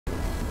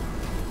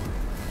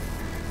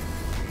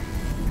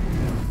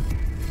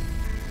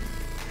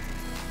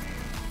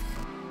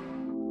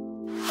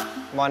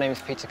My name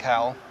is Peter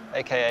Cowell,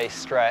 aka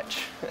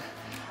Stretch,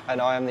 and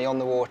I am the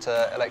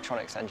on-the-water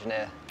electronics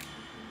engineer.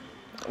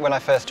 When I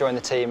first joined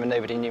the team and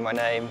nobody knew my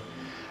name,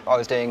 I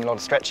was doing a lot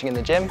of stretching in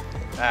the gym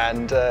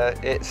and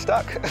it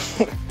stuck.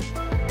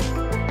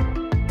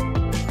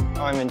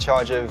 I'm in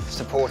charge of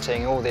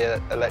supporting all the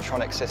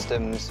electronic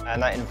systems,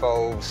 and that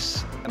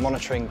involves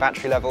monitoring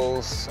battery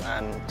levels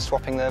and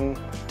swapping them,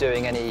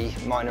 doing any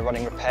minor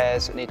running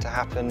repairs that need to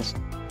happen.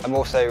 I'm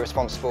also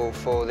responsible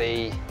for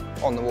the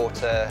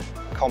on-the-water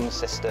comms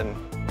system.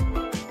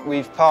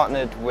 We've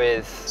partnered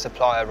with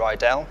supplier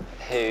Rydell,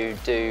 who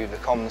do the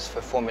comms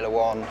for Formula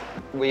One.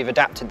 We've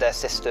adapted their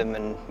system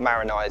and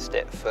marinised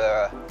it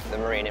for the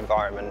marine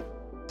environment.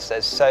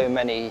 There's so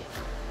many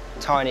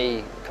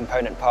tiny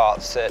component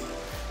parts that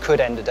could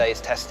end a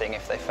day's testing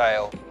if they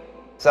fail.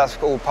 So that's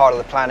all part of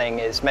the planning,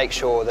 is make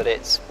sure that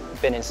it's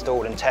been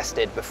installed and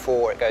tested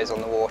before it goes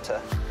on the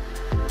water.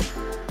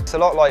 It's a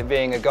lot like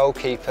being a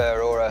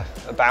goalkeeper or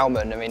a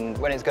bowman. I mean,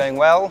 when it's going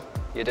well,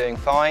 you're doing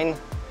fine,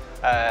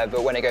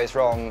 but when it goes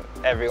wrong,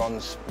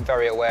 everyone's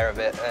very aware of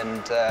it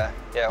and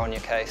yeah, on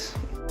your case.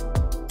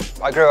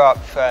 I grew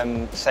up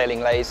sailing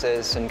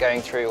lasers and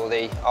going through all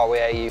the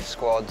RWA youth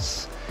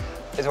squads.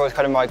 It's always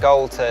kind of my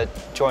goal to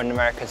join an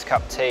America's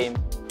Cup team.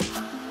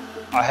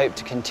 I hope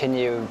to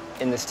continue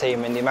in this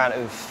team, in the amount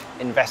of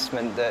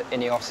investment that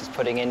INEOS is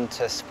putting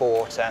into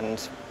sport and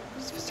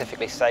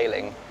specifically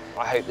sailing.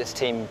 I hope this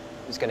team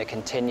is going to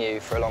continue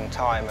for a long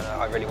time, and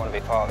I really want to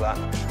be part of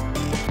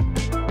that.